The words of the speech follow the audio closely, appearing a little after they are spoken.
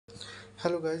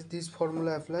Hello guys, this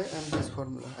formula apply and this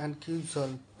formula and cube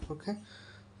solve. Okay,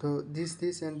 so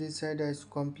this and this side I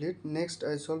complete. Next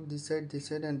I solve this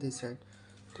side and this side.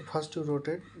 So first you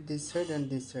rotate this side and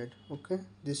this side. Okay,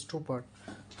 this two part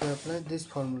to apply this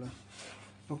formula.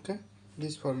 Okay,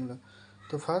 this formula.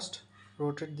 So first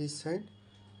rotate this side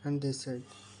and this side.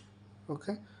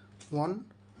 Okay, 1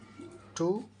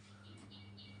 2,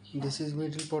 this is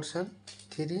middle portion,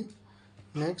 3,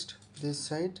 next this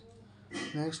side,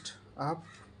 next up.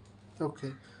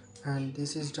 Okay, and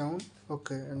this is down.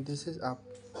 Okay, and this is up.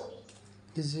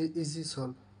 Easy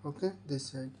solve. Okay, this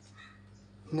side.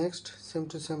 Next same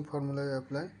to same formula I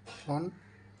apply. 1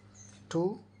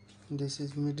 2, this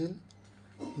is middle,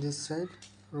 this side,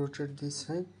 rotate this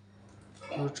side,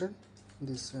 rotate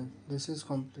this side. This is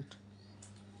complete.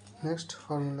 Next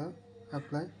formula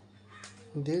apply.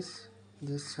 This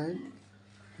side,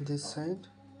 this side.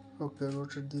 Okay,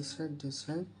 rotate this side,